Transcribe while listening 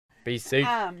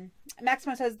BC.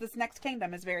 Maximo says this next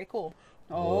kingdom is very cool.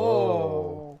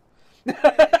 Oh.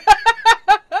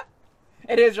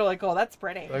 It is really cool. That's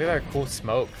pretty. Look at that cool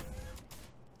smoke.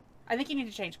 I think you need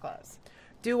to change clothes.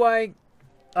 Do I?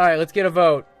 Alright, let's get a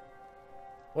vote.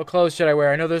 What clothes should I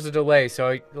wear? I know there's a delay,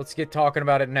 so let's get talking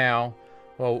about it now.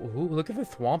 Well, ooh, look at the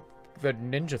thwomp. The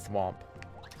ninja thwomp.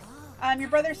 Your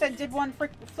brother said, did one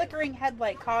flickering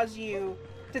headlight cause you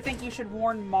to think you should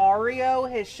warn Mario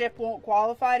his ship won't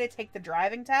qualify to take the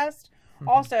driving test?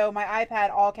 Also, my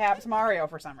iPad all caps Mario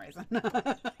for some reason.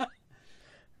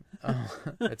 Oh,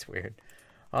 that's weird.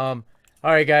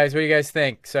 Alright guys, what do you guys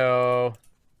think? So,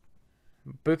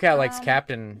 Boocat likes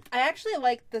Captain. I actually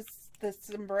like the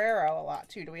sombrero a lot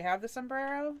too. Do we have the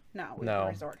sombrero? No, we have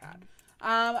the resort hat.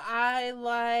 I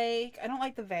don't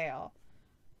like the veil.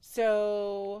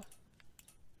 So,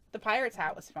 the pirate's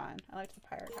hat was fun. I liked the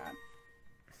pirate hat.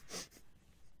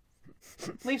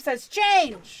 Leaf says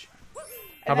change!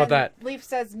 How about that? Leaf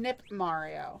says nip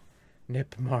Mario.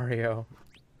 Nip Mario.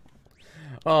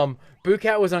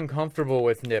 Boocat was uncomfortable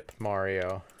with Nip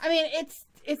Mario. I mean,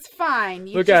 it's fine.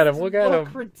 Look at him. Look at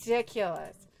him.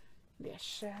 Ridiculous. Yeah,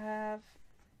 Chev.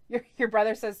 Your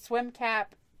brother says swim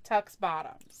cap tux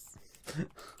bottoms.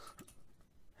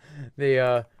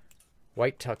 The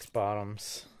white tux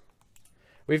bottoms.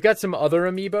 We've got some other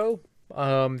amiibo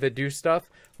that do stuff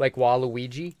like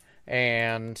Waluigi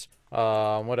and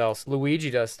what else? Luigi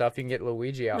does stuff. You can get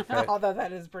Luigi outfit. Although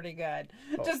that is pretty good.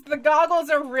 Oh. Just the goggles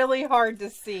are really hard to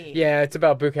see. Yeah, it's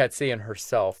about Boocat seeing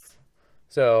herself.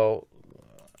 So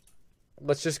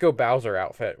let's just go Bowser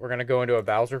outfit. We're gonna go into a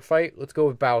Bowser fight. Let's go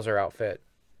with Bowser outfit.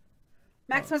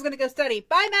 Maximo's gonna go study.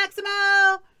 Bye,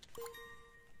 Maximo.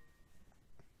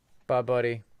 Bye,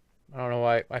 buddy. I don't know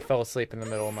why I fell asleep in the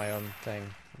middle of my own thing.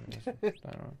 I don't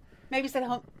know.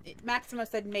 Maximo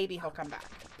said maybe he'll come back.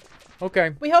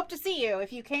 Okay. We hope to see you.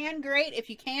 If you can, great. If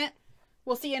you can't,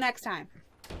 we'll see you next time.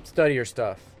 Study your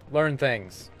stuff. Learn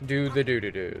things. Do the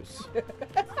do-do-dos.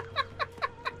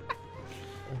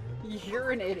 You're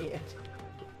an idiot.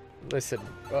 Listen.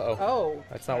 Uh-oh. Oh.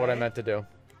 That's not what I meant to do.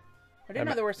 I didn't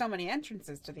know there were so many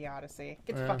entrances to the Odyssey.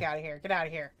 Get the fuck out of here. Get out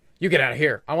of here. You get out of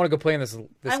here. I want to go play in this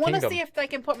I want to see if I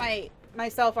can put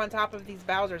myself on top of these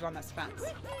Bowsers on this fence.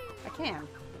 I can.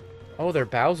 Oh, they're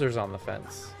Bowsers on the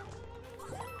fence.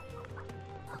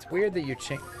 It's weird that you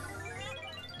change.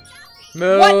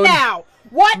 Moon. What now?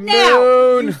 What Moon.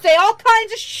 now? You say all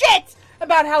kinds of shit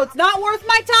about how it's not worth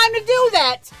my time to do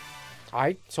that.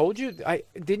 I told you.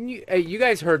 Didn't you? You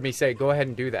guys heard me say go ahead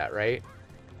and do that, right?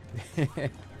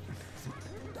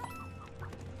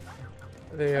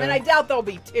 And I doubt there'll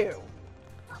be two.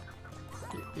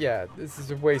 Yeah, this is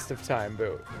a waste of time,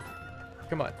 Boo.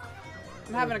 Come on.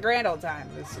 I'm having a grand old time.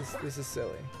 This is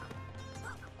silly.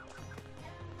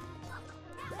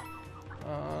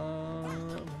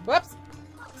 Whoops.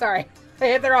 Sorry. I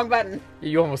hit the wrong button.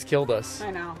 You almost killed us.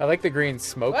 I know. I like the green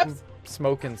smoke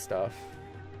and stuff.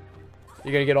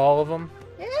 You gonna get all of them?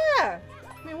 Yeah. I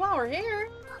mean, while we're here,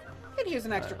 could use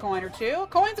an extra coin or two. A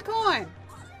coin's a coin.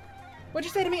 What'd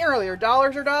you say to me earlier?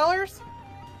 Dollars are dollars?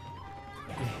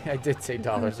 I did say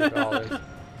dollars are dollars.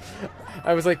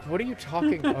 I was like, what are you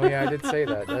talking? Oh yeah, I did say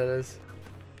that. That is.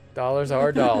 Dollars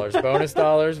are dollars. Bonus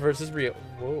dollars versus real.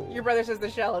 Whoa. Your brother says the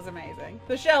shell is amazing.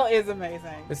 The shell is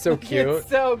amazing. It's so cute. It's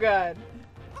so good.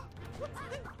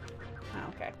 Oh,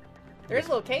 okay. There's a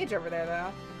little cage over there,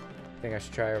 though. Think I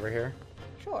should try over here?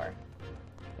 Sure.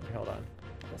 Okay, hold on.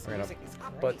 This We're music is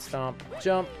great. butt stomp,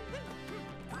 jump.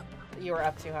 You were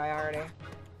up too high already.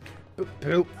 Boop,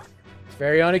 boop. It's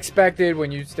very unexpected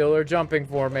when you still are jumping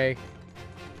for me.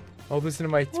 Oh, listen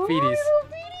to my feeties.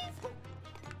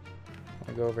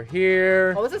 I'll go over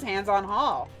here. Oh, this is hands-on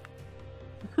haul.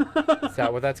 Is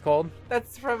that what that's called?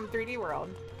 That's from 3D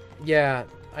World. Yeah,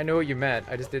 I know what you meant.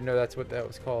 I just didn't know that's what that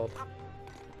was called.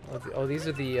 Oh, these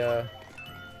are the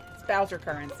It's Bowser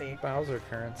currency. Bowser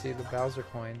currency, the Bowser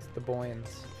coins, the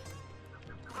boins.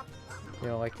 You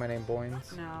don't like my name,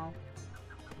 Boins? No.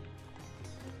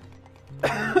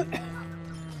 I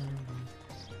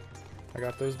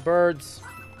got those birds.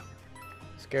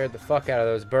 Scared the fuck out of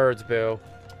those birds, Boo.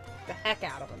 The heck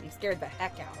out of them. You scared the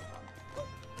heck out of them.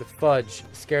 The fudge.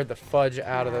 Scared the fudge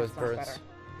out of those birds.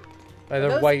 Better.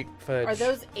 They're white fudge. Are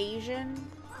those Asian?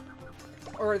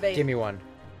 Or are they... Give me one.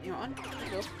 You want one?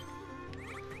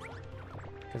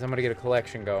 Because I'm going to get a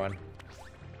collection going.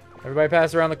 Everybody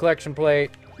pass around the collection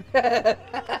plate.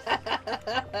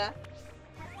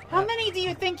 How many do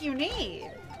you think you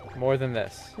need? More than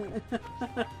this.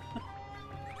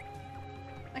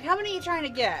 Like, how many are you trying to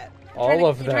get? All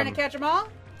of them. You trying to catch them all?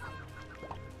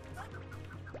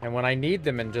 And when I need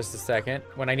them in just a second,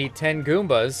 when I need 10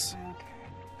 Goombas,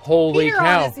 Holy Peter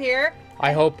cow. is here.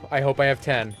 I hope I have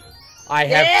 10. I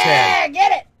have 10. Yeah,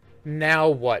 get it. Now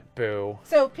what, Boo?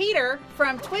 So Peter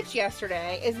from Twitch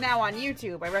yesterday is now on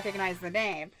YouTube. I recognize the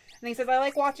name. And he says, I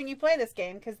like watching you play this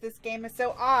game because this game is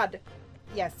so odd.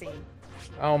 Yesy.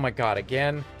 Oh my god,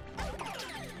 again?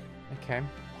 Okay.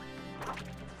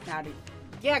 Now,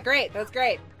 yeah, great. That's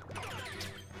great.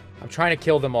 I'm trying to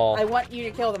kill them all. I want you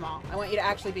to kill them all. I want you to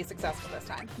actually be successful this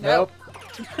time. Nope.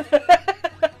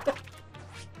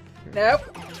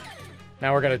 Nope.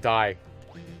 Now we're gonna die.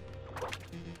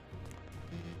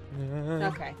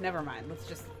 Okay, never mind. Let's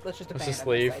just abandon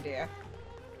leave. this idea.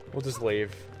 We'll just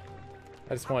leave.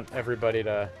 I just want everybody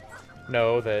to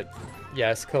know that,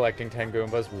 yes, collecting 10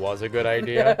 Goombas was a good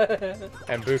idea.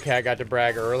 And Boo Cat got to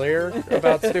brag earlier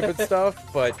about stupid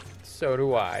stuff, but so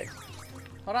do I.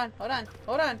 Hold on, hold on,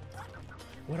 hold on.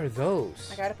 What are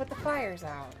those? I gotta put the fires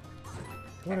out.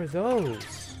 What are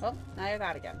those? Oh, now you're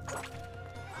that again.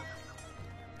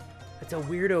 It's a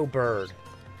weirdo bird.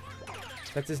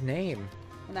 That's his name.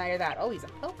 Well, now you're that. Oh, he's a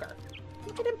poker.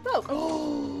 Look at him poke.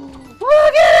 Oh,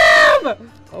 look at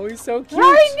him! Oh, he's so cute.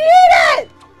 I need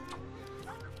it!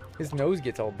 His nose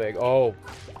gets all big. Oh.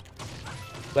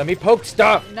 Let me poke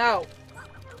stuff! No.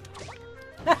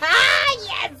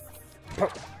 Yes!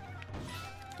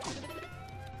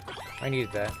 I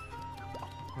needed that.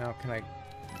 Now, can I...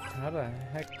 How the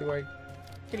heck do I...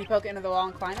 Can you poke it into the wall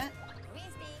and climb it?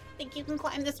 Think you can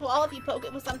climb this wall if you poke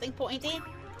it with something pointy?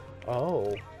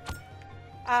 Oh.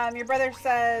 Your brother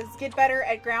says, get better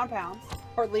at ground pounds.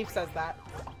 Or Leaf says that.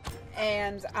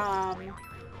 And,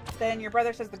 then your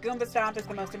brother says the Goomba Stomp is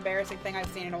the most embarrassing thing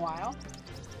I've seen in a while.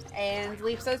 And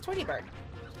Leaf says Tweety Bird.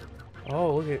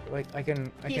 Oh, look at... Like,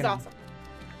 He's awesome.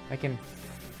 I can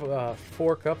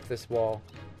fork up this wall.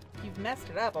 You've messed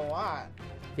it up a lot.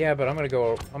 Yeah, but I'm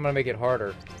gonna make it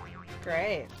harder.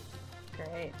 Great.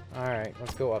 Great. Alright,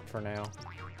 let's go up for now.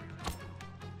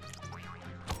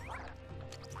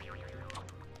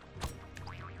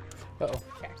 Uh-oh.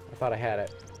 Okay. I thought I had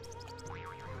it.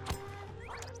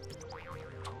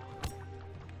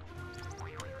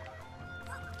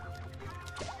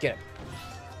 Get him.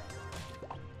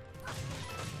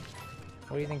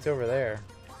 What do you think's over there?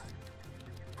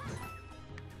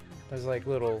 There's like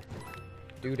little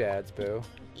doodads, Boo.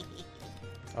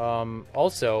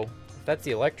 Also, if that's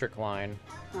the electric line.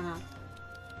 Uh-huh.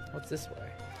 What's this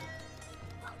way?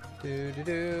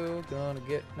 Do gonna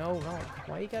get... No.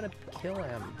 Why you gotta kill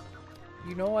him?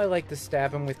 You know I like to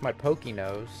stab him with my pokey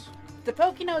nose. The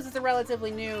pokey nose is a relatively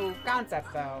new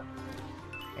concept, though.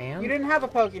 And? You didn't have a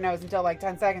pokey nose until like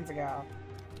 10 seconds ago.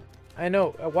 I know.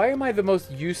 Why am I the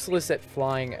most useless at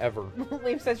flying ever?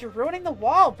 Leaf says, you're ruining the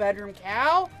wall, bedroom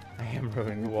cow. I am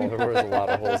ruining the wall. There was a lot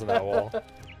of holes in that wall.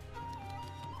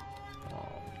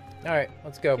 Alright,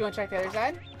 let's go. You want to check the other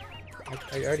side?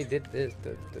 I already did this,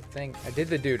 the thing. I did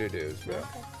the doo-doo-doos, bro. Okay.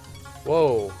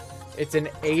 Whoa. It's an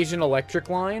Asian electric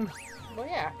line? Well,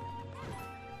 yeah.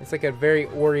 It's like a very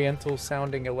oriental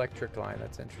sounding electric line.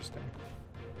 That's interesting.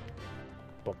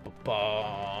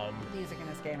 Bum. Music in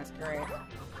this game is great. I'm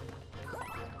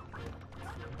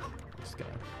just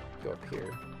gonna go up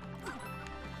here.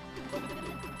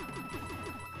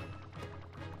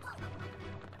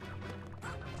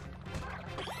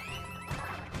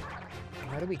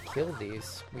 How do we kill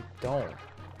these? We don't.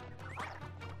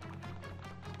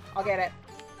 I'll get it.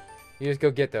 You just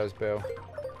go get those, Boo.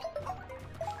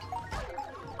 I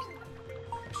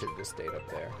should have just stayed up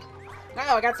there.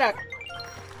 Oh, I got stuck.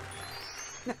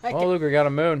 Oh, look, we got a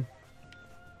moon.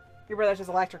 Your brother's just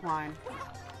electric line.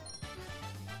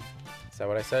 Is that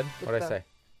what I said? What did I say?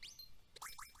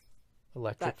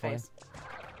 Electric fan. Face.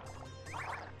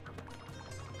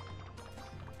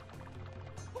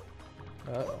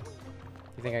 Uh-oh.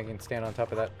 You think I can stand on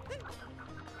top of that?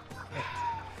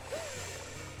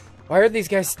 Why are these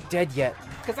guys dead yet?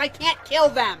 Because I can't kill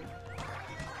them.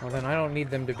 Well, then I don't need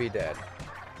them to be dead.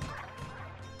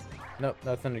 Nope,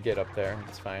 nothing to get up there.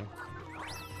 It's fine.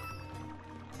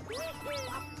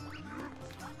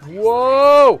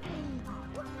 Whoa!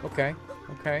 Okay,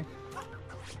 okay.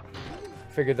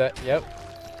 Figured that. Yep.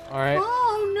 All right.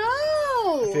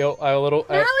 Oh no! I feel a little.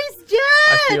 Now he's dead.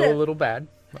 I feel a little bad.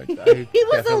 He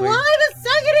was alive a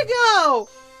second ago.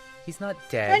 He's not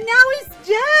dead. And now he's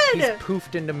dead. He's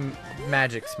poofed into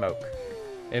magic smoke.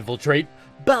 Infiltrate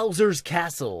Bowser's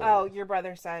castle. Oh, your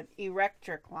brother said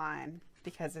electric line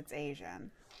because it's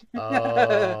Asian.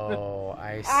 Oh,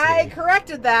 I see. I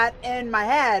corrected that in my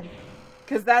head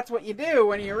because that's what you do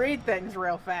when you read things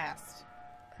real fast.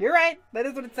 You're right. That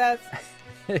is what it says.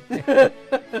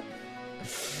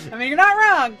 I mean, you're not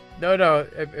wrong. No.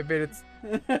 I mean, it's...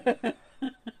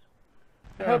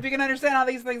 I hope you can understand how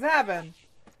these things happen.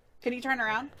 Can you turn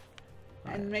around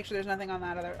and make sure there's nothing on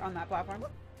that platform?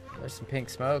 There's some pink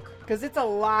smoke. Because it's a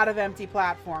lot of empty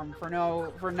platform for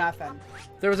nothing.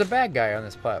 There was a bad guy on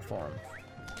this platform.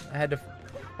 I had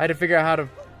to figure out how to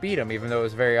beat him, even though it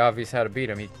was very obvious how to beat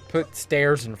him. He put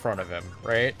stairs in front of him,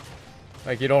 right?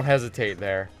 Like, you don't hesitate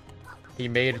there. He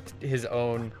made his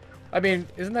own... I mean,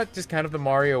 isn't that just kind of the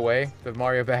Mario way? The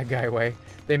Mario bad guy way?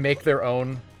 They make their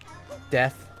own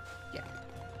death. Yeah.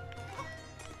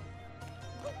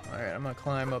 Alright, I'm gonna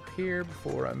climb up here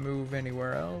before I move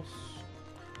anywhere else.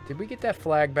 Did we get that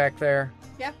flag back there?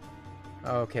 Yeah.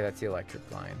 Oh, okay, that's the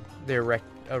electric line. The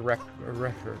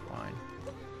record line.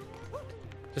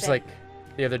 Just like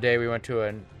the other day we went to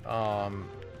an,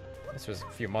 this was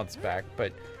a few months back,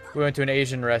 but we went to an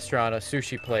Asian restaurant, a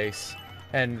sushi place,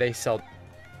 and they sell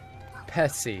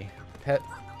Pepsi.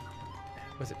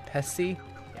 Was it Pepsi?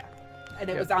 Yeah. And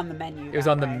it was on the menu. It was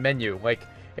on the menu. Like,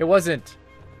 it wasn't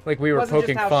like we were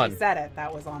poking just how fun. She said it.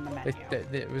 That was on the menu.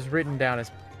 It was written down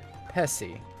as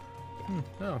Pepsi.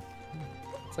 Oh.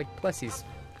 It's like Plessy's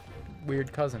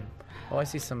weird cousin. Oh, I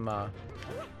see some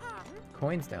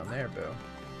coins down there, boo.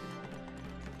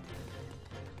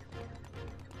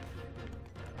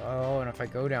 Oh, and if I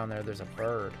go down there, there's a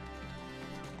bird.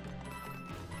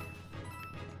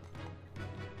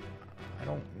 I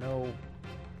don't know.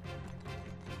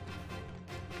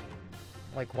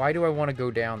 Like, why do I want to go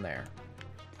down there?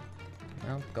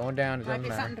 Well, going down, it doesn't matter.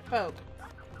 Might be something to poke.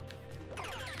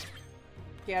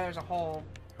 Yeah, there's a hole.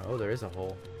 Oh, there is a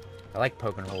hole. I like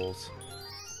poking holes.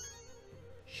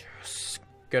 Yes.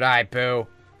 Good eye, Boo.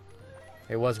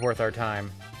 It was worth our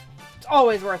time. It's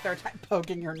always worth our time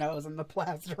poking your nose in the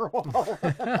plaster wall.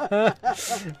 Oh.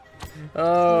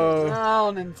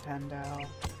 Oh, Nintendo.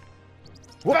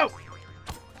 Whoa!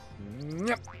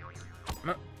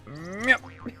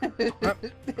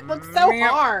 It looks so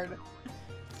hard.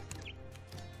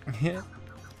 His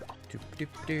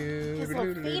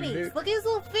little feeties. Look at his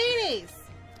little feeties.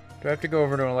 Do I have to go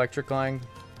over to an electric line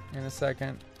in a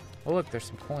second? Oh, look, there's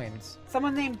some coins.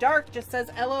 Someone named Dark just says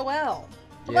LOL.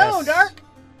 Hello, Yes. Dark.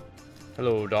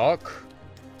 Hello, Doc.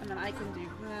 And then I can do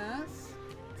this.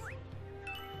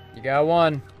 You got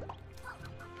one.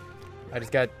 I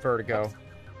just got vertigo. Oops.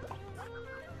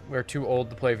 We're too old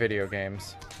to play video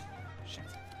games. Shit.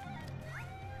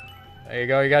 There you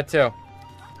go, you got two.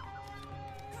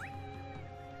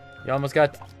 You almost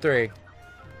got three.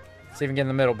 See if you can get in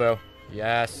the middle, Bo.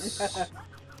 Yes. I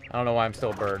don't know why I'm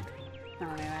still a bird. I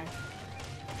don't either.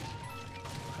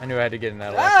 I knew I had to get in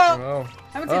that Oh! electric.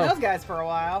 Haven't seen those guys for a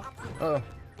while. Oh.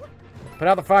 Put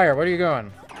out the fire. Where are you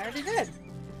going? I already did.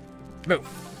 Move.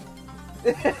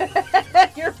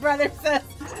 Your brother says,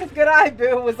 "Good eye,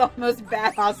 Boo" was almost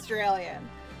bad Australian.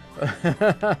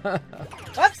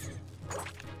 Whoops.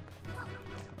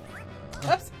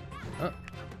 Whoops.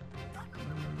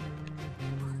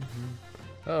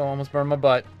 Oh, almost burned my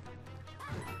butt.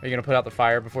 Are you gonna put out the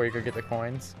fire before you go get the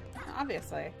coins?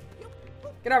 Obviously.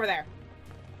 Get over there.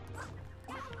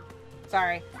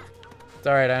 Sorry. It's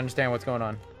alright, I understand what's going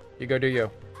on. You go do you.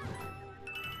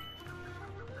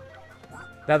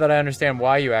 Now that I understand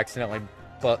why you accidentally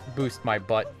boost my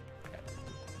butt.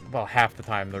 Well, half the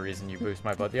time the reason you boost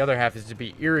my butt. The other half is to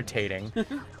be irritating,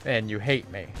 and you hate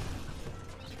me.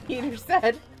 Peter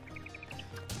said,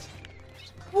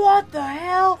 "What the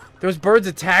hell?" Those birds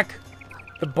attack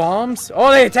the bombs?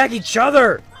 Oh, they attack each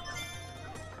other!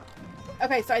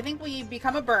 Okay, so I think we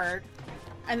become a bird,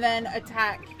 and then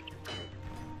attack.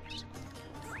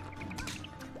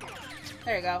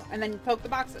 There you go. And then poke the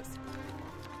boxes.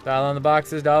 Dial on the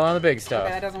boxes, dial on the big stuff.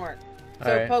 Okay, that doesn't work.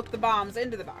 So Alright. poke the bombs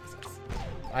into the boxes.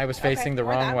 I was facing the or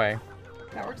wrong that. way.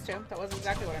 That works too. That wasn't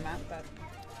exactly what I meant,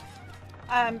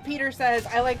 but... Peter says,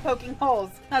 "I like poking holes."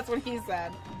 That's what he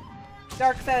said.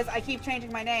 Dark says, "I keep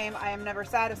changing my name. I am never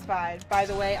satisfied. By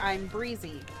the way, I'm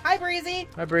Breezy." Hi, Breezy!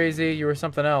 Hi, Breezy. You were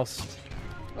something else,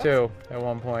 Whoops. too, at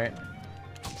one point.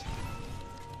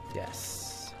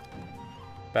 Yes.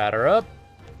 Batter up.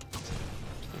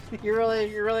 You're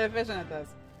really efficient at this.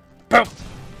 Boom!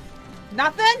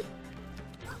 Nothing?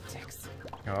 Six.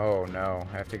 Oh, no.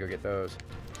 I have to go get those.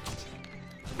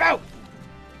 Boom!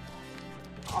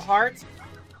 A heart?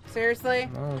 Seriously?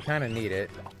 Well, we kind of need it.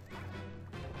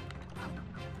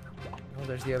 Oh,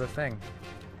 there's the other thing.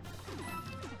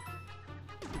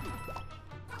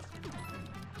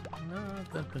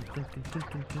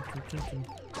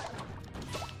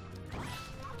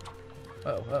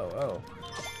 Oh.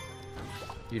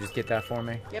 You just get that for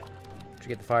me? Yep. Did you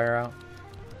get the fire out?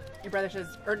 Your brother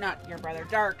says, or not your brother,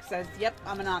 Dark says, "Yep,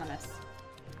 I'm anonymous."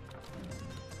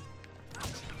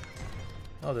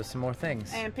 Oh, there's some more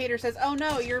things. And Peter says, "Oh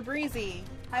no, you're Breezy.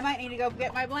 I might need to go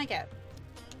get my blanket."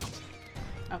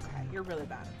 Okay, you're really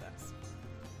bad at this.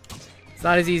 It's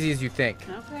not as easy as you think.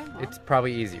 Okay, well. It's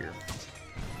probably easier.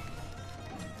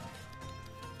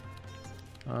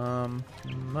 I'm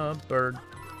a bird.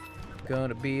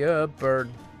 Gonna be a bird.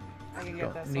 I can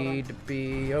get Don't this. need to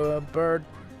be a bird.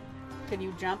 Can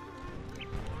you jump?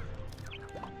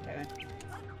 Okay.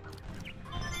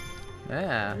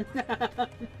 Ah.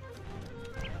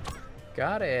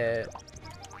 Got it.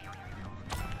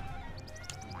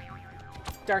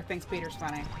 Dark thinks Peter's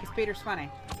funny. Because Peter's funny.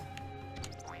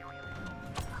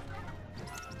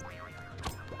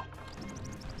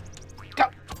 Go!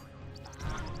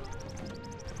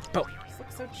 Oh. This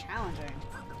looks so challenging.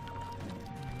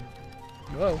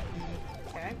 Whoa.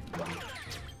 Okay.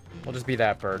 We'll just be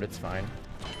that bird. It's fine.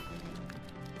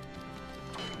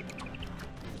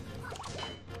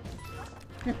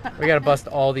 We gotta bust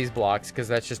all these blocks because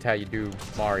that's just how you do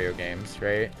Mario games,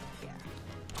 right? Yeah.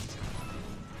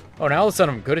 Oh, now all of a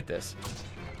sudden I'm good at this.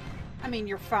 I mean,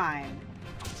 you're fine.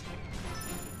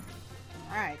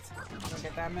 Alright. Go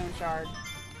get that moon shard.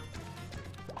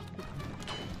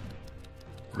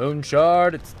 Moon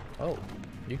shard. It's oh,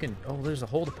 you can. Oh, there's a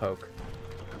hole to poke.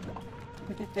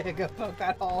 Go poke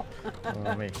that hole. Well,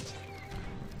 let me.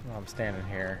 Well, I'm standing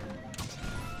here.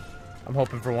 I'm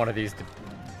hoping for one of these to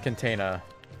contain a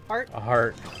Heart?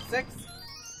 heart. 6?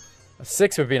 A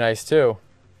 6 would be nice too.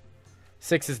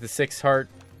 6 is the 6 heart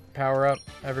power up,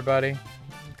 everybody.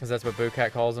 Because that's what Boo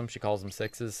Cat calls them. She calls them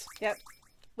 6s. Yep.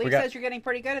 Leaf says you're getting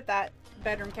pretty good at that,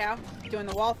 bedroom cow. Doing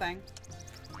the wall thing.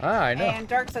 Ah, I know. And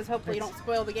Dark says, hopefully you don't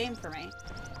spoil the game for me.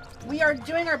 We are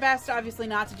doing our best, obviously,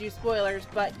 not to do spoilers,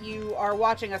 but you are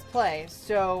watching us play,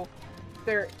 so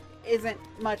there isn't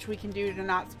much we can do to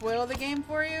not spoil the game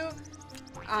for you.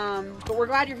 But we're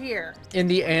glad you're here. In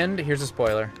the end, here's a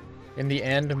spoiler. In the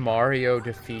end, Mario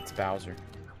defeats Bowser.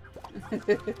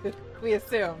 We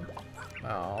assume.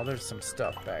 Oh, there's some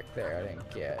stuff back there I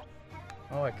didn't get.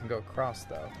 Oh, I can go across,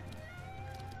 though.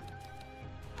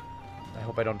 I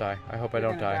hope I don't die. I hope I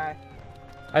don't die.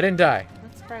 I didn't die.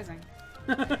 That's surprising.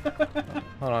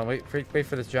 Hold on, wait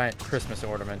for this giant Christmas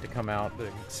ornament to come out to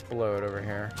explode over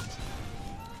here.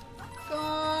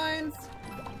 Coins!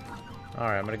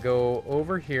 Alright, I'm gonna go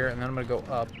over here and then I'm gonna go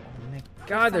up. Oh my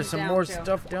god, there's some more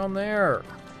stuff down there.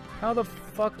 How the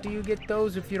fuck do you get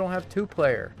those if you don't have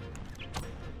 2-player?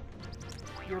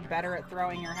 You're better at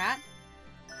throwing your hat?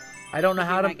 I don't know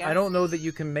how to. I don't know that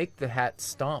you can make the hat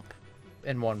stomp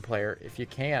in 1-player. If you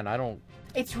can, I don't.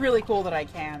 It's really cool that I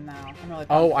can, though. I'm really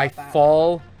Oh, I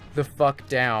fall the fuck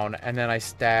down and then I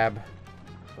stab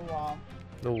the wall.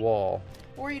 the wall.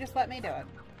 Or you just let me do it.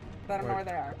 I don't know where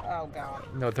they are. Oh, God.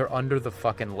 No, they're under the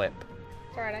fucking lip.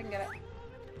 It's alright, I can get it.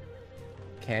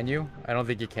 Can you? I don't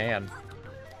think you can.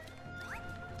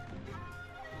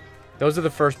 Those are the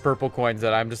first purple coins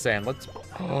that I'm just saying. Let's.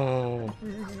 Oh.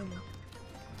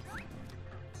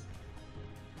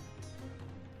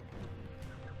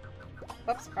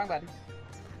 Whoops, wrong button.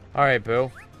 Alright, Boo.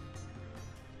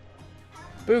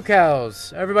 Boo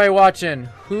cows. Everybody watching.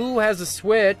 Who has a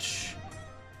Switch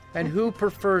and who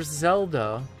prefers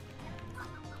Zelda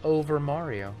over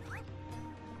Mario?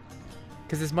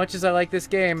 Because as much as I like this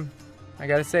game, I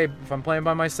gotta say, if I'm playing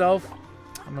by myself,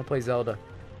 I'm gonna play Zelda.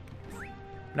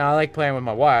 Now, I like playing with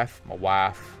my wife. My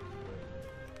wife.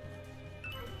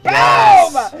 Boom!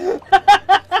 Yes!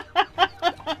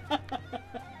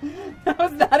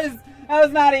 That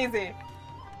was not easy.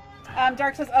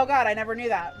 Dark says, oh god, I never knew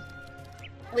that.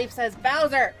 Leaf says,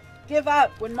 Bowser, give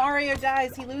up. When Mario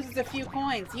dies, he loses a few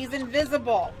coins. He's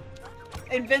invisible.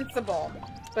 Invincible.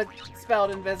 But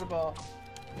spelled invisible.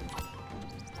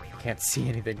 Can't see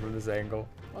anything from this angle.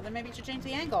 Well, then maybe you should change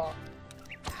the angle.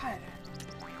 God.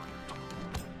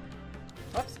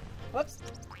 Whoops. Whoops.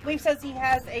 Leaf says he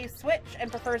has a Switch and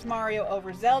prefers Mario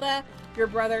over Zelda. Your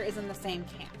brother is in the same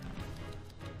camp.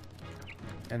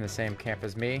 In the same camp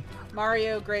as me?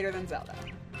 Mario greater than Zelda.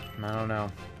 I don't know.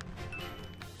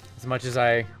 As much as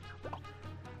I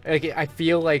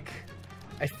feel like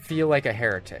a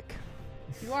heretic.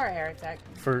 You are a heretic.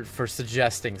 For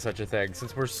suggesting such a thing,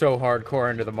 since we're so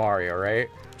hardcore into the Mario, right?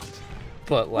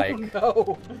 But like,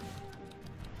 oh, no.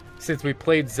 Since we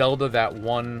played Zelda that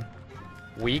one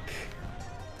week,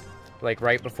 like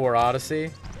right before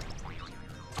Odyssey.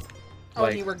 Oh,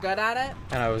 and you were good at it?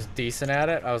 And I was decent at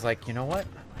it. I was like, you know what?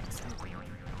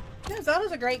 Yeah,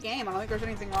 Zelda's a great game. I don't think there's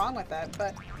anything wrong with it,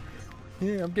 but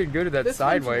yeah, I'm getting good at that this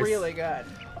sideways. One's really good.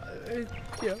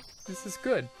 Yeah, this is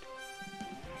good.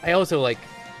 I also like,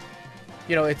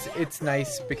 you know, it's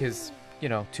nice because, you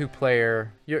know,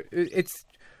 2-player.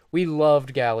 We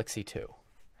loved Galaxy 2,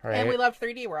 right? And we loved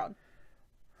 3D World.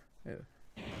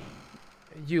 Yeah.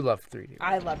 You loved 3D World.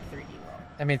 I loved 3D World.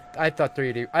 I mean, I thought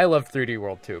 3D... I loved 3D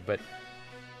World too, but...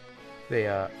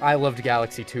 I loved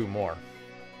Galaxy 2 more.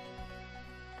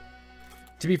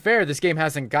 To be fair, this game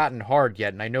hasn't gotten hard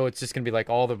yet, and I know it's just going to be like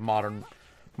all the modern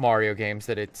Mario games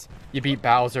that it's... You beat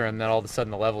Bowser, and then all of a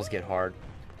sudden the levels get hard.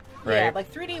 Right? Yeah,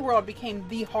 like 3D World became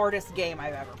the hardest game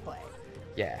I've ever played.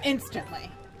 Yeah. Instantly.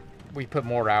 We put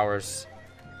more hours.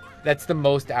 That's the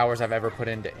most hours I've ever put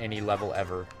into any level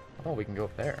ever. Oh, we can go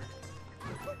up there.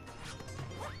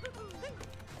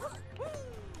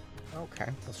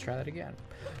 Okay, let's try that again.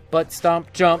 Butt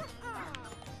stomp, jump.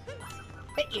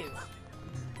 Hit you.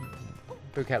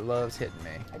 Boocat loves hitting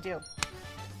me. I do.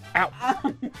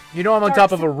 Ow. You know I'm on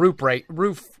top of a roof,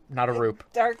 not a roop.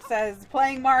 Dark says,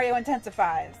 playing Mario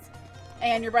intensifies.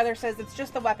 And your brother says, it's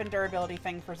just the weapon durability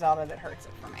thing for Zelda that hurts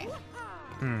it for me.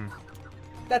 Hmm.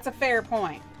 That's a fair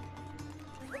point.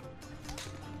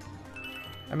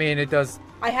 I mean, it does...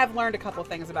 I have learned a couple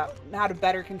things about how to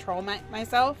better control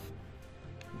myself.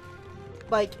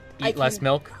 Like, Eat less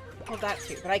milk? Well, that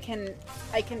too. But I can...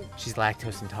 She's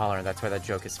lactose intolerant. That's why that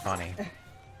joke is funny.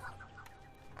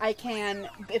 I can...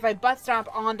 If I butt stomp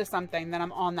onto something, then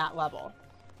I'm on that level.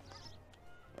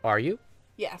 Are you?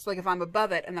 Yes, like if I'm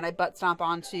above it and then I butt stomp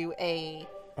onto a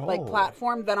like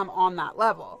platform, then I'm on that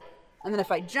level. And then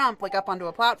if I jump like up onto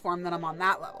a platform, then I'm on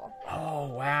that level. Oh,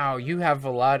 wow. You have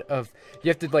a lot of... You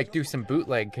have to, like, do some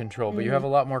bootleg control, but you have a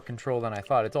lot more control than I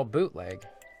thought. It's all bootleg.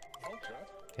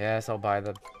 Yes, I'll buy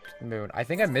the moon. I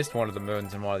think I missed one of the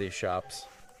moons in one of these shops.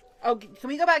 Oh, can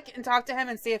we go back and talk to him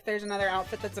and see if there's another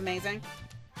outfit that's amazing?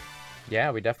 Yeah,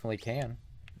 we definitely can.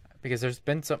 Because there's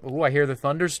been some... Ooh, I hear the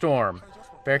thunderstorm.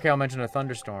 Bear Cow mentioned a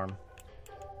thunderstorm.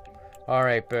 All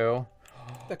right, Boo.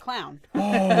 The clown.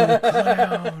 Oh, the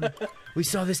clown. We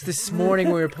saw this morning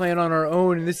when we were playing on our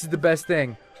own, and this is the best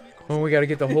thing. Oh, we got to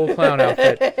get the whole clown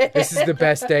outfit. This is the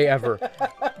best day ever.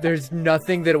 There's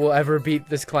nothing that will ever beat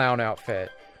this clown outfit.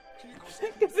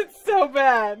 Because it's so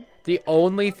bad. The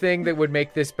only thing that would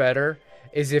make this better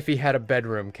is if he had a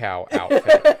bedroom cow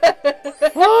outfit.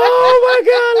 Oh, my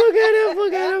God. Look at him.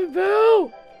 Look at him,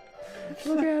 Boo.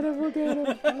 Look at him, look at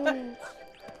him. Oh.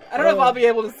 I don't know if I'll be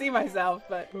able to see myself,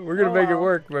 but... We're going to make it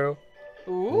work, Boo.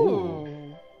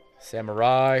 Ooh.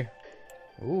 Samurai.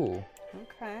 Ooh.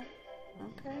 Okay.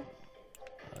 Okay.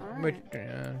 All right.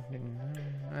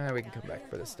 We can come back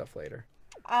for this stuff later.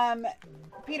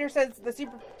 Peter says,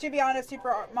 to be honest,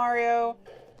 Super Mario,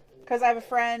 because I have a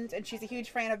friend, and she's a huge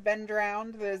fan of Ben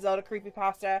Drowned, the Zelda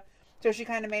creepypasta, so she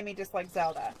kind of made me dislike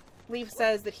Zelda. Leaf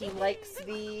says that he likes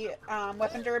the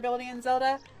weapon durability in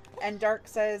Zelda, and Dark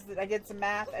says that I did some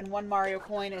math, and one Mario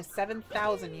coin is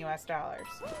 7,000 US dollars.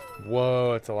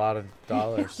 Whoa, it's a lot of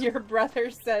dollars. Your brother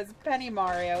says Penny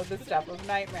Mario, the stuff of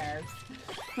nightmares.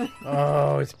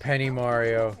 Oh, it's Penny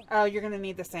Mario. Oh, you're gonna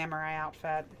need the samurai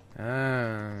outfit.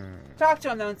 Talk to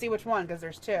him though and see which one, because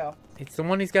there's two. It's the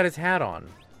one he's got his hat on.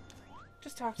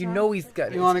 Just talk to him. You know he's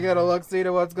got... You want to get a look-see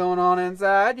to what's going on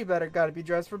inside? You gotta be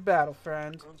dressed for battle,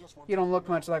 friend. You don't look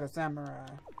much like a samurai.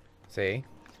 See?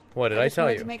 What did I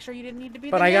tell you? To make sure you didn't need to be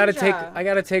but the I ninja.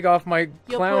 gotta take off my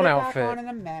clown outfit. You'll put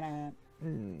it back on in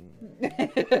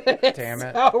a minute. Damn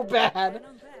it. So bad.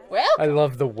 Well, I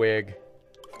love the wig.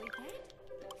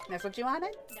 That's what you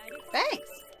wanted? Thanks.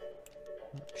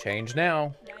 Change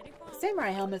now.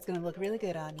 Samurai helmet's gonna look really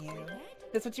good on you.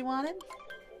 That's what you wanted?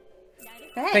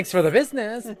 Thanks for the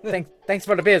business. Thanks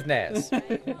for the business.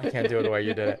 I can't do it the way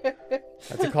you did it.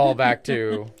 That's a callback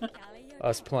to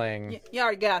us playing. You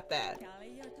already got that.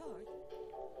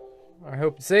 I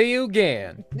hope to see you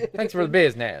again. Thanks for the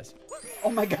business. Oh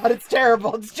my God, it's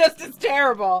terrible. It's just as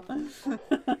terrible.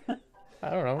 I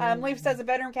don't know. Leaf says a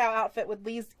bedroom cow outfit would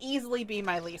easily be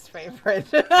my least favorite.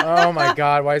 Oh my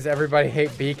God, why does everybody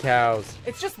hate bee cows?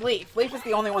 It's just Leaf. Leaf is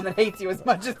the only one that hates you as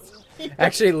much as you.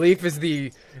 Actually, Leaf is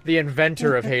the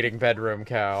inventor of hating bedroom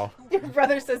cow. Your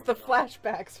brother says the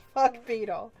flashbacks. Fuck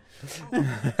Beetle.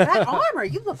 That armor,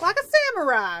 you look like a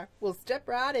samurai. We'll step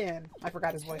right in. I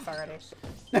forgot his voice already.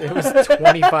 It was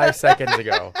 25 seconds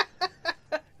ago.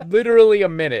 Literally a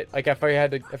minute. Like if I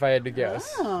had to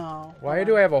guess. Oh. Why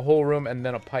do I have a whole room and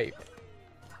then a pipe?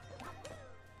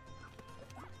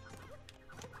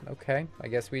 Okay, I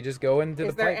guess we just go into the pipe.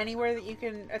 Is there anywhere that you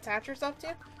can attach yourself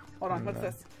to? Hold on, what's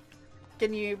this?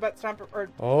 Can you butt stomp or...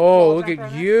 Oh, look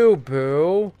at you,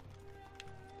 Boo.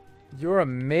 You're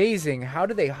amazing. How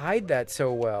do they hide that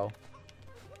so well?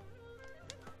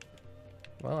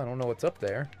 Well, I don't know what's up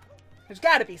there. There's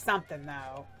got to be something,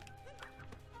 though.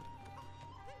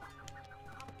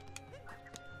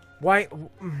 Why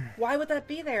would that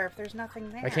be there if there's nothing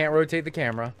there? I can't rotate the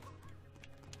camera.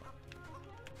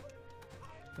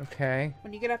 Okay.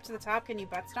 When you get up to the top, can you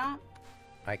butt stomp?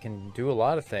 I can do a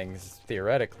lot of things,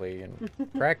 theoretically. In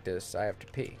practice, I have to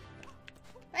pee.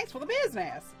 Thanks for the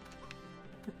business.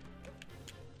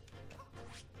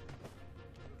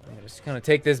 I'm just gonna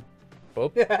take this...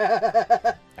 Oop.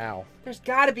 Ow. There's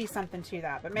got to be something to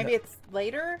that, but maybe it's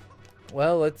later?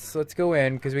 Well, let's go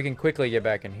in, because we can quickly get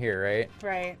back in here, right?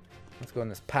 Right. Let's go in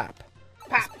this pop.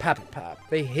 Pop. This pop.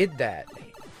 They hid that.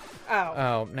 Oh.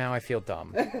 Oh, now I feel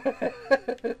dumb. That's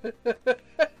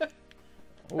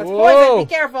Whoa! poison.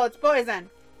 Be careful. It's poison.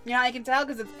 You know how I can tell?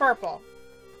 Because it's purple.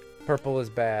 Purple is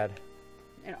bad.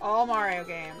 In all Mario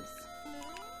games.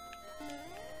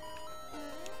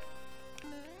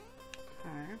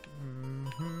 Okay.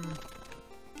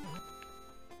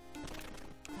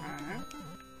 Okay.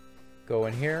 Go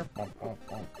in here.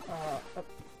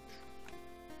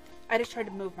 I just tried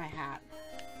to move my hat.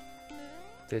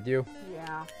 Did you?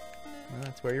 Yeah. Well,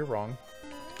 that's where you're wrong.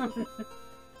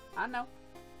 I know.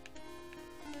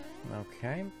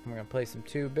 Okay, I'm gonna play some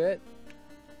 2-bit.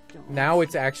 Now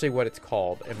it's actually what it's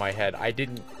called in my head. I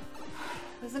didn't...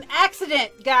 It was an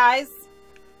accident, guys!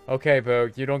 Okay, Bo,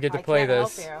 you don't get to play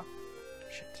this. I can't help you.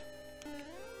 Shit.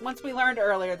 Once we learned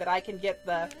earlier that I can get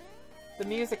the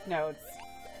music notes.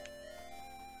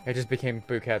 It just became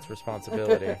Boocat's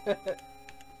responsibility.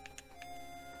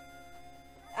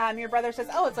 Your brother says,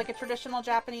 oh, it's like a traditional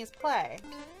Japanese play.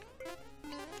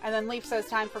 And then Leaf says,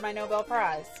 time for my Nobel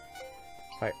Prize.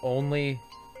 If I only...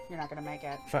 You're not going to make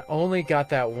it. If I only got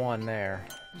that one there.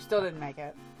 You still didn't make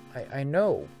it. I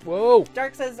know. Whoa!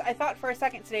 Dark says, I thought for a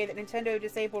second today that Nintendo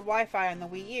disabled Wi-Fi on the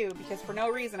Wii U because for no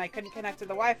reason I couldn't connect to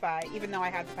the Wi-Fi, even though I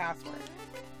had the password.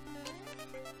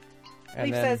 And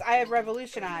Leaf then... says, I have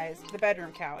revolutionized the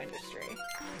bedroom cow industry.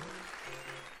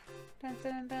 I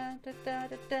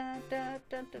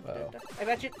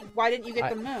bet you. Why didn't you get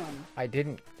the moon? I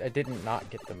didn't not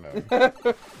get the moon.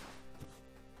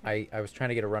 I was trying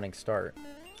to get a running start.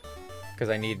 Because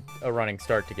I need a running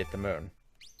start to get the moon.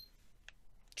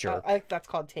 Sure. I think that's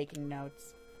called taking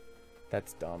notes.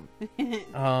 That's dumb.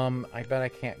 I bet I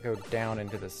can't go down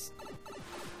into this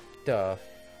stuff.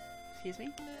 Excuse me?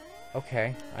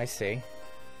 Okay, I see.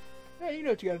 Yeah, you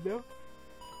know what you gotta do.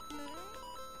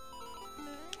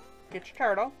 Get your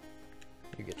turtle.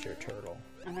 You get your turtle.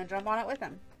 And then jump on it with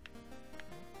him.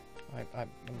 I'm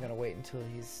gonna wait until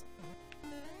he's...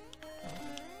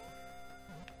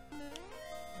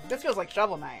 This feels like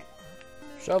Shovel Knight.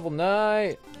 Shovel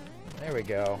Knight! There we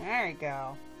go. There you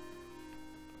go.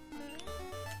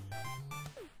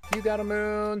 You got a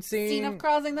moon scene. Scene of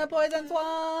crossing the poison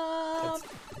swamp.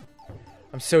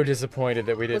 I'm so disappointed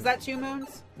that we didn't... Was that 2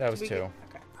 moons? That was 2. Okay.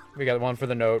 We got one for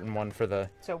the note and one for the...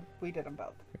 So we did them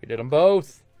both. We did them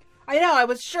both. I know, I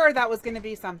was sure that was going to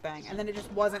be something, and then it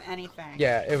just wasn't anything.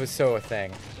 Yeah, it was so a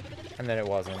thing. And then it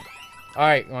wasn't.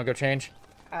 Alright, you wanna go change?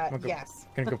 Yes.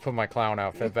 I'm gonna go put my clown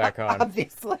outfit back on.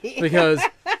 Obviously. Because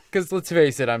let's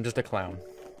face it, I'm just a clown.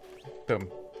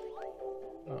 Boom.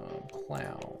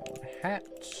 Clown hat.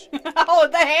 Oh,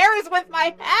 the hair is with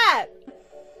my hat!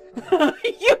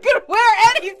 You can wear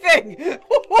anything!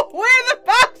 Wear the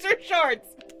boxer shorts!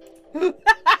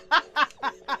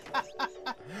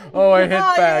 Oh, I hit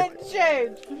back. You didn't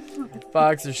change.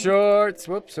 Boxer shorts.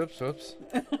 Whoops.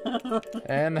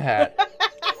 And the hat.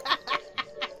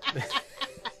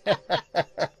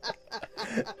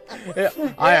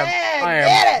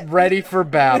 I am ready for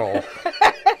battle.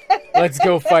 Let's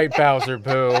go fight Bowser,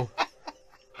 Boo.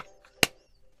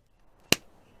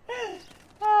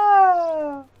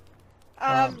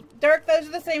 Dirk, those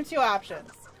are the same 2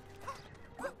 options.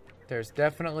 There's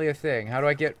definitely a thing. How do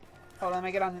I get... Hold on, let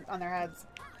me get on their heads.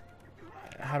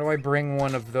 How do I bring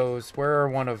one of those?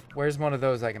 Where's one of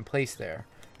those I can place there?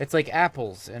 It's like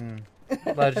apples in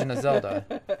Legend of Zelda.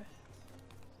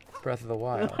 Breath of the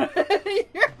Wild.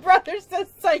 Your brother says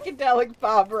psychedelic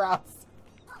Bob Ross.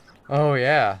 Oh,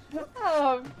 yeah.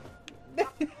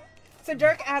 So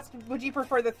Dirk asked, would you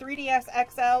prefer the 3DS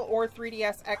XL or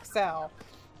 3DS XL?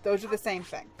 Those are the same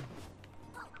thing.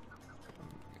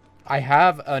 I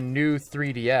have a new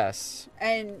 3DS.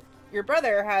 And your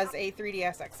brother has a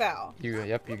 3DS XL.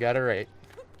 Yep, you got it right.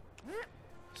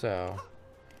 So,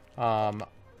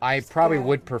 I probably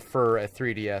would prefer a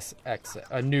 3DS XL,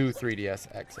 a new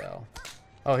 3DS XL.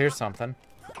 Oh, here's something.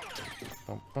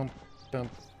 Boom, boom, boom,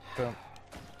 boom.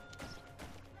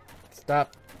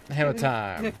 Stop. Hammer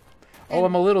time. Oh,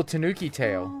 I'm a little Tanuki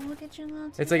tail. Oh, look at your little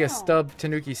tail. It's like a stub,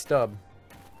 Tanuki stub.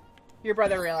 Your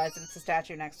brother realized it's a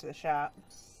statue next to the shop.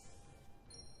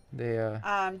 They,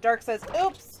 Dark says,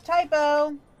 oops,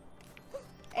 typo.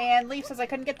 And Leaf says, I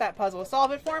couldn't get that puzzle.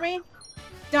 Solve it for me?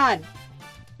 Done.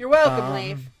 You're welcome,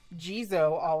 Leaf.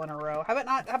 Jizo all in a row. How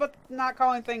about not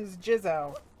calling things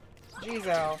Jizzo?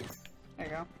 Jizo. There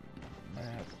you go.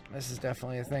 This is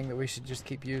definitely a thing that we should just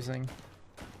keep using.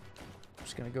 I'm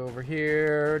just gonna go over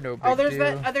here. No big Oh, there's deal.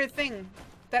 that other thing.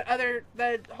 That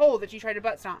hole that you tried to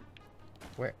butt stomp.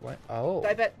 Wait, what? Oh.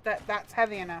 I bet that's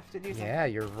heavy enough to do something. Yeah,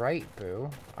 you're right, Boo.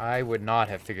 I would not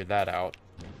have figured that out.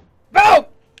 Boom!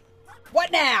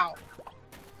 What now?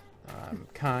 I'm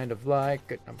kind of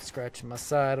like it. I'm scratching my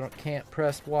side. I can't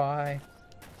press Y.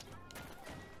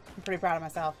 I'm pretty proud of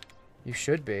myself. You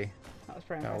should be. That was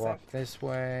pretty Gotta impressive. walk this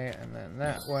way and then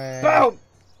that way. Boom!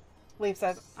 Leaf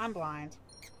says, I'm blind.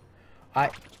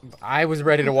 I was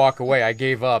ready to walk away. I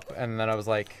gave up, and then I was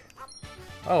like,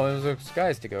 oh, there's those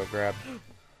guys to go grab.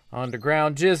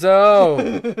 Underground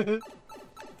Jizzo!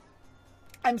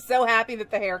 I'm so happy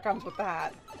that the hair comes with the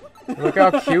hat. Look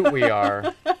how cute we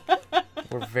are.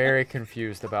 We're very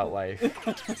confused about life.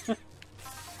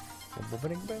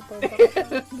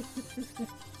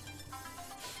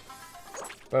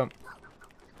 Boom.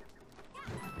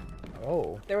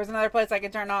 Oh. There was another place I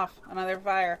could turn off. Another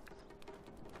fire.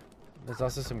 There's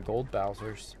also some gold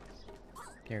Bowsers.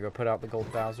 Can you go put out the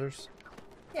gold Bowsers?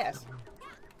 Yes.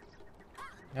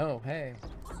 Oh, hey.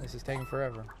 This is taking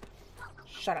forever.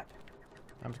 Shut up.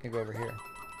 I'm just gonna go over here.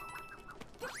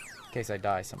 In case I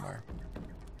die somewhere.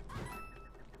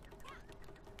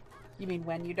 You mean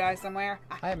when you die somewhere?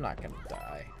 I am not gonna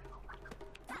die.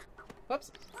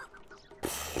 Whoops.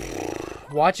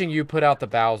 Watching you put out the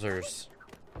Bowsers.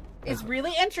 It's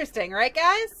really interesting, right,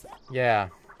 guys? Yeah.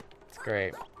 It's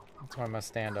great. That's why I must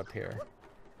stand up here.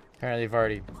 Apparently you've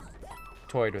already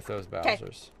toyed with those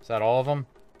Bowsers. Is that all of them?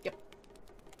 Yep.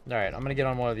 Alright, I'm gonna get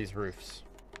on one of these roofs.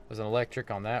 There's an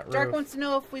electric on that roof. Dark wants to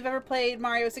know if we've ever played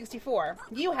Mario 64.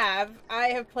 You have. I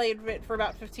have played it for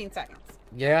about 15 seconds.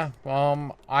 Yeah,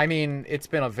 I mean, it's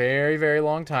been a very, very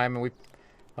long time, and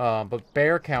but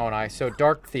Bear Cow and I, so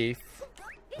Dark Thief,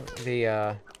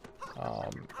 and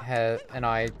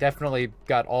I definitely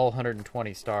got all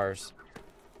 120 stars.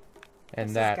 And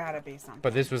This that, has gotta be something.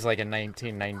 but this was like in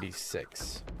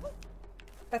 1996.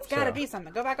 That's gotta so- be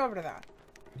something. Go back over to that.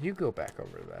 You go back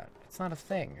over to that. It's not a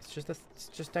thing. It's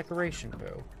just decoration,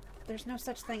 Boo. There's no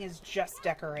such thing as just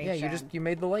decoration. Yeah, you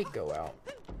made the light go out.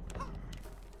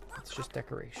 It's just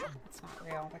decoration. It's not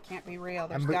real. That can't be real.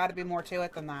 There's I'm- gotta be more to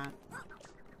it than that.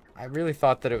 I really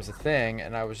thought that it was a thing,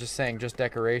 and I was just saying just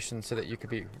decoration so that you could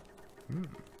be. Boom.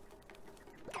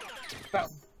 All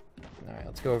right,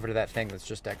 let's go over to that thing that's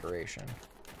just decoration.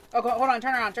 Oh, hold on.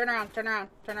 Turn around. Turn around. Turn around.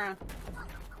 Turn around.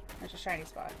 There's a shiny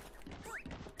spot.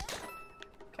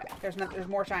 Okay. There's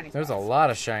more shiny spots. There's a lot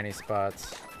of shiny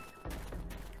spots.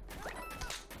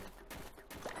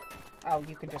 Oh,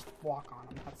 you can just walk on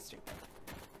them. That's stupid.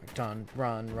 Done.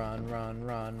 Run, run, run,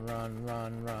 run, run,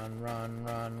 run, run, run,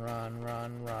 run, run,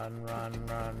 run, run, run,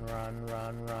 run, run,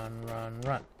 run, run, run,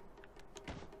 run.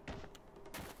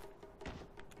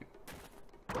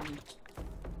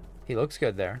 He looks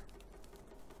good there.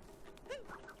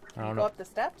 I don't Go know. up the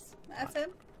steps. That's him.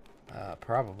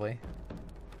 Probably.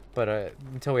 But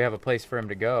until we have a place for him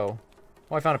to go.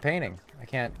 Oh, I found a painting. I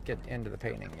can't get into the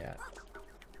painting yet.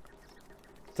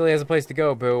 Until he has a place to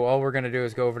go, Boo, all we're going to do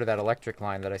is go over to that electric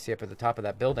line that I see up at the top of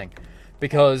that building.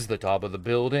 Because the top of the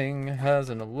building has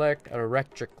an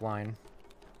electric line.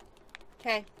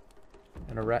 Okay.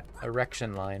 An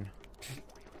erection line.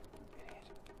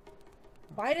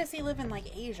 Why does he live in, like,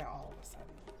 Asia all of a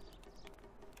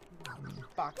sudden?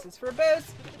 Boxes for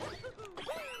booze.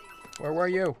 Where were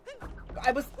you?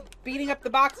 I was beating up the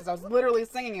boxes. I was literally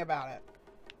singing about it.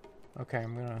 Okay,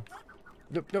 I'm gonna...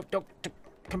 Nope.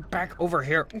 Come back over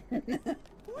here. I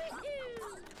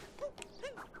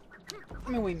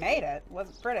mean, we made it. It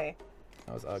wasn't pretty.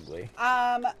 That was ugly.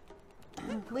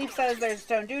 Leaf says there's a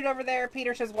stone dude over there.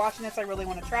 Peter says, watching this, I really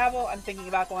want to travel. I'm thinking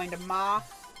about going to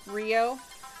Rio.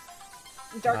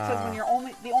 Dark says, when you're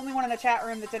the only one in the chat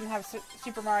room that didn't have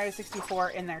Super Mario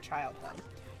 64 in their childhood.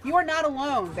 You are not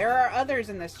alone. There are others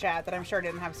in this chat that I'm sure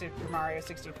didn't have Super Mario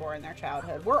 64 in their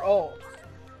childhood. We're old.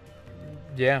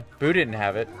 Yeah, Boo didn't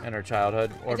have it in her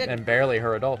childhood, and barely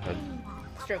her adulthood.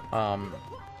 It's true. And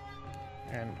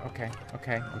okay,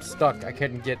 I'm stuck. I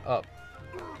couldn't get up.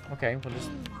 Okay, we'll just.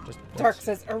 Dark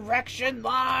says erection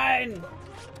line.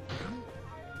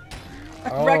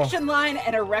 Oh. Erection line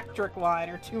and electric line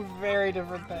are two very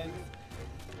different things.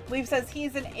 Leaf says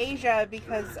he's in Asia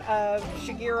because of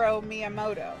Shigeru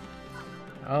Miyamoto.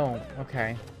 Oh,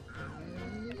 okay.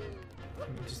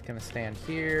 I'm just gonna stand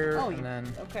here, and then.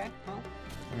 Okay. Well.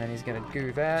 And then he's gonna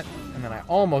do that, and then I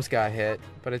almost got hit,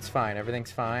 but it's fine.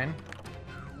 Everything's fine.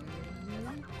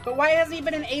 But why hasn't he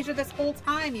been in Asia this whole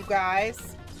time, you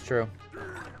guys? It's true.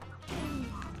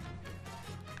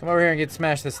 Come over here and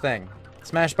smash this thing.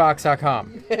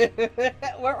 Smashbox.com.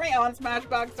 Weren't we on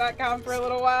Smashbox.com for a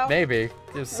little while? Maybe.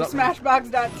 There's something.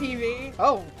 Smashbox.tv.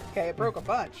 Oh, okay, it broke a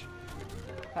bunch.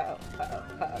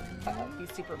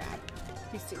 He's super mad.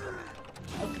 He's super mad.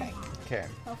 Okay. Okay.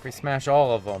 If we smash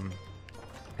all of them,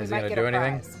 is it gonna do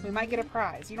anything? We might get a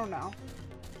prize. You don't know.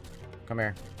 Come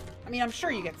here. I mean, I'm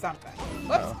sure you get something.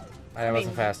 Whoops. Oh, I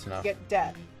wasn't fast enough. You get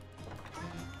dead.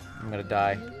 I'm gonna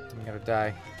die. I'm gonna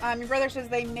die. Your brother says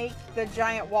they make the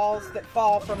giant walls that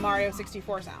fall from Mario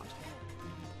 64 sound.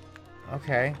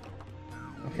 Okay.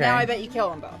 Okay. Now I bet you kill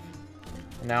them both.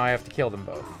 Now I have to kill them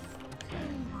both.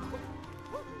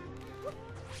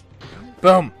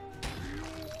 Boom!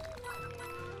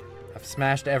 I've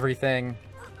smashed everything.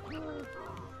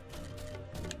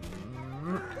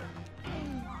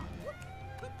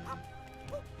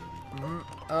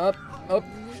 Up, up.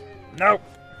 No!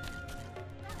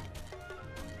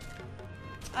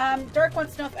 Dirk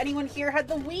wants to know if anyone here had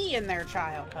the Wii in their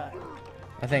childhood.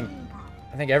 I think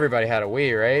everybody had a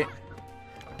Wii, right?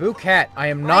 Boo Cat, I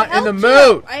am not in the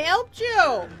mood! I helped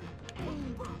you!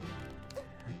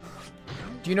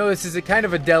 Do you know this is a kind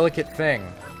of a delicate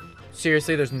thing?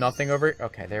 Seriously, there's nothing over...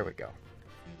 Okay, there we go.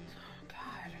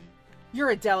 God. You're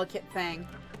a delicate thing.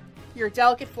 You're a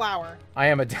delicate flower. I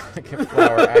am a delicate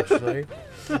flower, actually.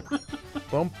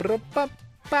 Boom,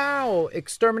 pow!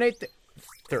 Exterminate the...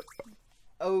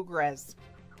 Ogres.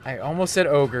 I almost said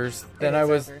ogres. Then I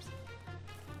was... Ogres.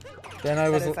 Then I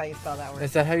was... That is how you spell that word.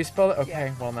 Is that how you spell it? Okay,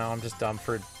 yeah. Well now I'm just dumb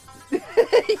for...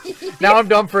 Now I'm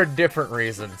dumb for a different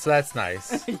reason, so that's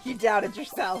nice. You doubted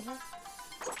yourself.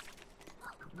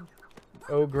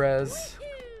 Ogres.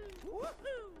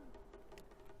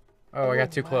 Oh, I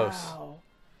got too close.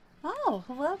 Oh,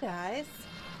 hello guys.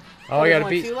 Oh, I gotta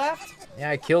beat... Two left? Yeah,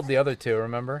 I killed the other two,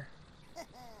 remember?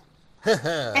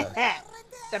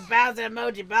 The Bowser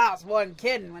emoji boss wasn't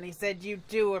kidding when he said you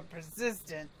two were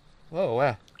persistent. Whoa,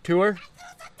 wow. Tour?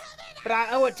 But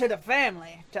I owe it to the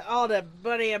family, to all the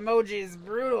buddy emojis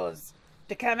brutals,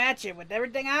 to come at you with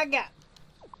everything I got.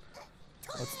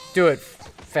 Let's do it,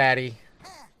 fatty.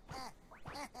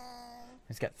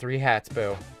 He's got 3 hats,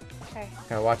 Boo. Okay.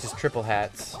 Gotta watch his triple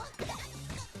hats.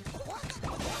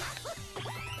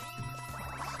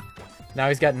 Now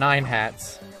he's got 9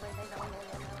 hats.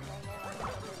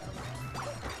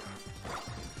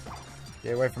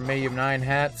 Get away from me, you 9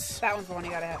 hats. That one's the one you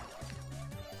gotta hit.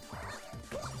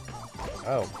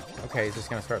 Oh, okay, he's just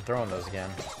gonna start throwing those again.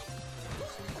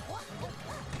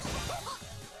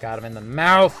 Got him in the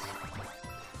mouth!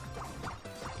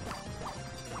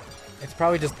 It's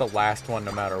probably just the last one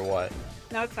no matter what.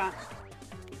 No, it's not.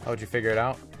 Oh, did you figure it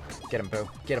out? Get him, Boo.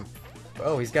 Get him.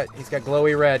 Oh, he's got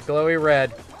glowy red. Glowy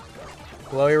red.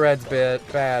 Glowy red's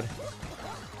bad.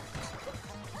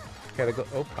 Okay,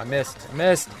 oh, I missed. I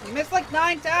missed. You missed like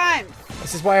 9 times.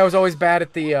 This is why I was always bad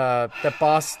at the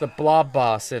blob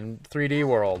boss in 3D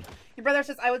World. Your brother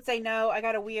says, I would say no. I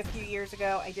got a Wii a few years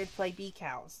ago. I did play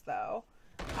Decals, though.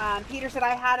 Peter said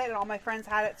I had it and all my friends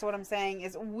had it. So what I'm saying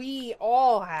is we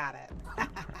all had it.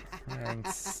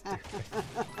 That's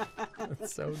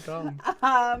so dumb.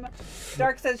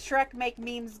 Dark says Shrek make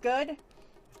memes good.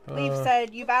 Leaf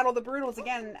said you battle the Brutals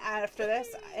again after this,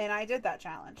 and I did that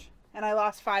challenge, and I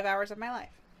lost 5 hours of my life.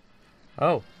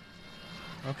 Oh,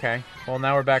 okay. Well,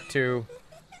 now we're back to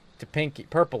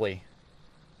purpley.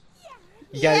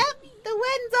 Yep, the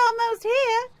wedding's almost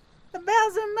here. The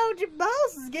Bowser emoji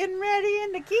boss is getting ready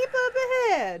and to keep up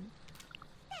ahead.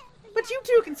 But you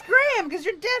two can scram because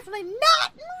you're definitely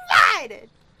not invited.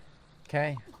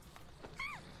 Okay.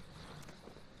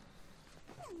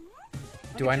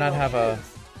 Do I not have a...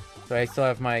 Do I still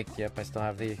have my... Yep, I still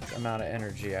have the amount of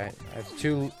energy. I have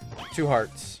two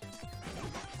hearts.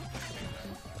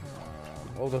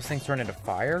 Oh, those things turn into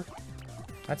fire?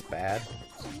 That's bad.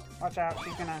 Watch out,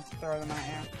 she's gonna throw them at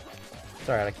you. It's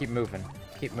alright, I keep moving.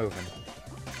 Keep moving.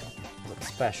 Looks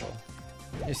special.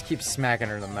 Just keep smacking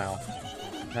her in the mouth.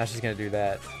 Now she's gonna do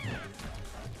that.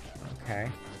 Okay.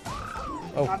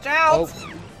 Oh. Watch out!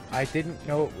 Oh. I didn't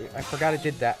know... I forgot it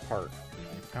did that part.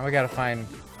 Now we gotta find...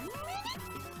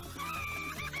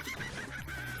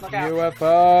 Look out.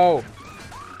 UFO!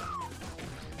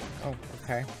 Oh,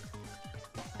 okay.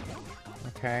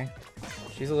 Okay.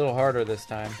 She's a little harder this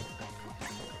time.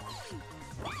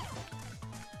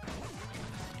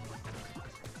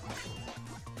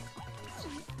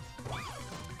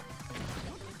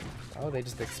 Oh, they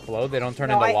just explode? They don't turn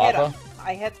into lava?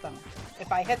 I hit them.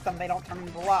 If I hit them, they don't turn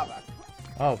into lava.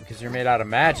 Oh, because you're made out of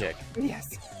magic.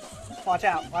 Yes. Watch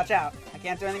out, watch out. I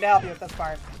can't do anything to help you with this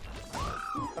part.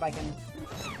 But I can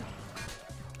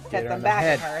hit them back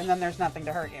at her, and then there's nothing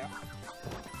to hurt you.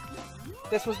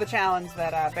 This was the challenge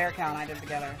that Bear Cow and I did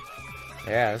together.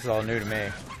 Yeah, this is all new to me.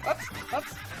 Oops,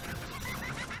 oops.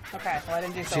 Okay, well I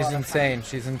didn't do so She's well insane.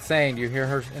 She's insane. You hear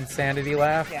her insanity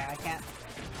laugh? Yeah,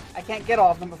 I can't get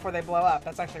all of them before they blow up.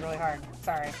 That's actually really hard.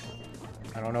 Sorry.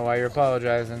 I don't know why you're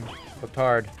apologizing. Looked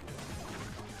hard.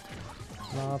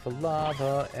 Lava,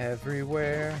 lava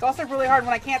everywhere. It's also really hard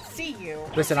when I can't see you.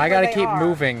 Listen, I gotta keep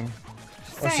moving,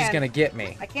 or she's saying, gonna get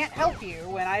me. I can't help you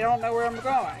when I don't know where I'm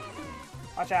going.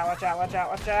 Watch out, watch out, watch out,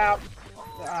 watch out.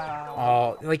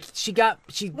 Oh, like she.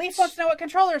 Leaf wants to know what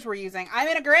controllers we're using. I'm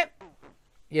in a grip.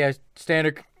 Yeah,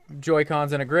 standard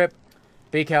Joy-Cons in a grip.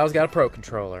 B-Cal's got a Pro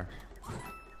controller.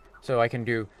 So I can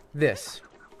do this.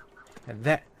 And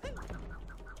that.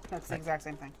 That's the exact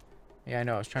same thing. Yeah, I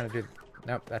know. I was trying to do...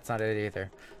 Nope, that's not it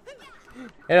either.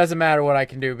 It doesn't matter what I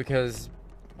can do because...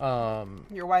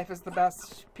 Your wife is the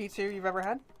best P2 you've ever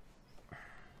had?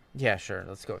 Yeah, sure.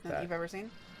 Let's go with that. You've ever seen?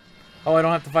 Oh, I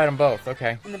don't have to fight them both.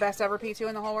 Okay. And the best ever P2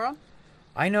 in the whole world?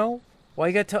 I know. Why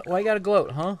you gotta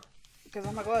gloat, huh? Because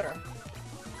I'm a gloater.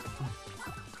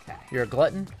 Okay. You're a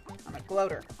glutton? I'm a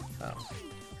gloater. Oh.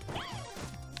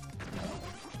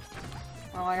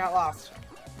 Well, I got lost.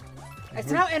 I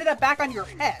somehow ended up back on your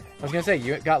head. I was gonna say,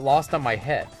 you got lost on my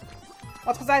head. Well,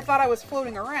 it's because I thought I was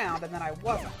floating around, and then I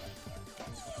wasn't.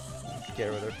 Get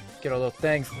her with her. Get her little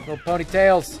things. Little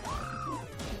ponytails.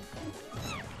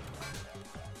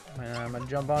 And I'm gonna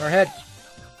jump on her head.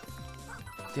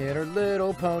 Get her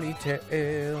little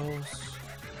ponytails.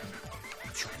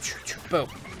 Boom.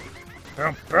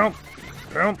 Boom, boom,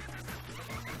 boom.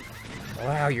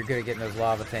 Wow, you're good at getting those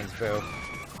lava things, boo.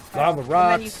 Lava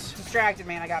rocks. And then you distracted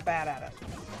me and I got bad at it.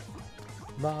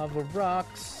 Lava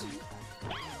rocks.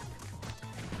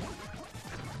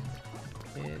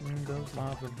 Hitting those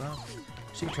lava rocks.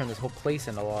 She could turn this whole place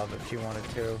into lava if she wanted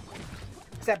to.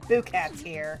 Except Boo Cat's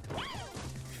here.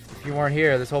 If you weren't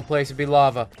here, this whole place would be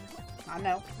lava. I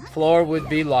know. Floor would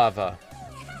be lava.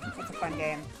 It's a fun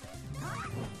game.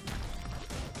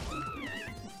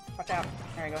 Watch out.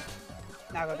 There you go.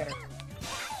 Now go get her.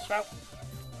 Sprout.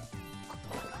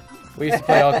 We used to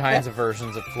play all kinds of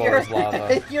versions of Floor is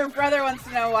Lava. Your brother wants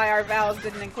to know why our vows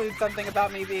didn't include something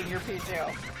about me being your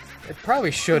P2. It probably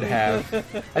should have.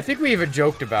 I think we even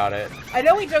joked about it. I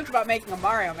know we joked about making a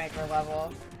Mario Maker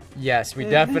level. Yes, we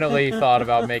definitely thought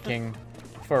about making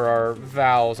for our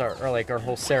vows or like our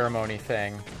whole ceremony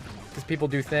thing. Because people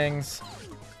do things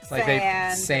like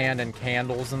sand and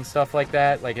candles and stuff like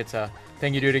that. Like it's a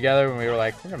thing you do together, and we were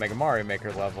like, we're gonna make a Mario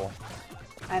Maker level.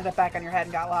 I ended up back on your head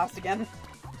and got lost again.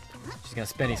 She's gonna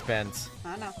spinny spins.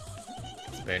 I know.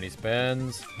 Spinny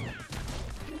spins.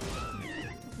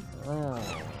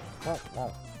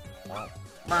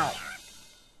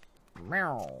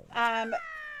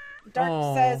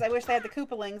 Dark says, I wish they had the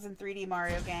Koopalings in 3D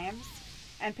Mario games.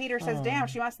 And Peter says, damn,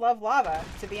 she must love lava.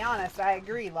 To be honest, I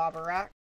agree, Lava Rock.